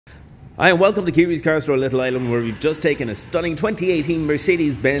Hi and welcome to Kiwi's Car Store Little Island, where we've just taken a stunning 2018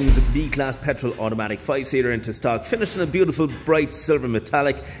 Mercedes-Benz B-Class petrol automatic 5-seater into stock, finished in a beautiful bright silver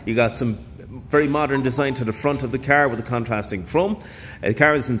metallic. You got some very modern design to the front of the car with a contrasting chrome. The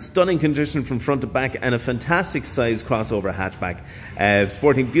car is in stunning condition from front to back and a fantastic size crossover hatchback.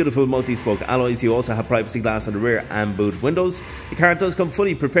 Sporting beautiful multi-spoke alloys. You also have privacy glass on the rear and boot windows. The car does come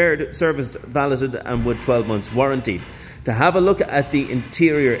fully prepared, serviced, valeted and with 12 months warranty. To have a look at the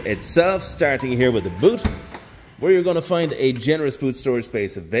interior itself, starting here with the boot, where you're going to find a generous boot storage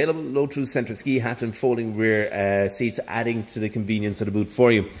space available, low through centre ski hatch and folding rear seats, adding to the convenience of the boot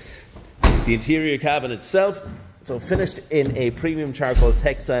for you. The interior cabin itself, so finished in a premium charcoal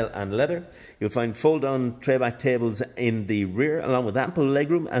textile and leather. You'll find fold-down tray-back tables in the rear, along with ample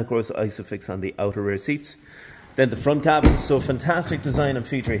legroom and of course Isofix on the outer rear seats. Then the front cabin, so fantastic design and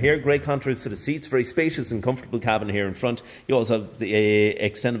feature here, great contours to the seats, very spacious and comfortable cabin here in front. You also have the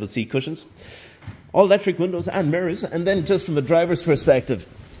extendable seat cushions, all electric windows and mirrors. And then just from the driver's perspective,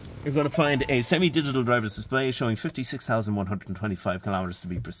 you're going to find a semi-digital driver's display showing 56,125 kilometers to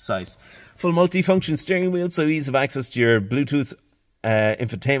be precise. Full multi-function steering wheel, so ease of access to your Bluetooth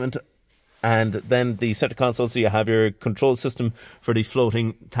infotainment. And then the center console, so you have your control system for the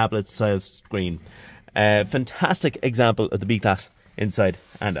floating tablet-style screen. Fantastic example of the B-Class inside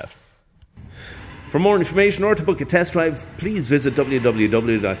and out. For more information or to book a test drive, please visit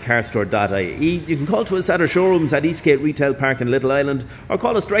www.carstore.ie. You can call to us at our showrooms at Eastgate Retail Park in Little Island or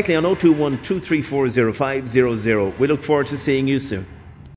call us directly on 021 234 0500. We look forward to seeing you soon.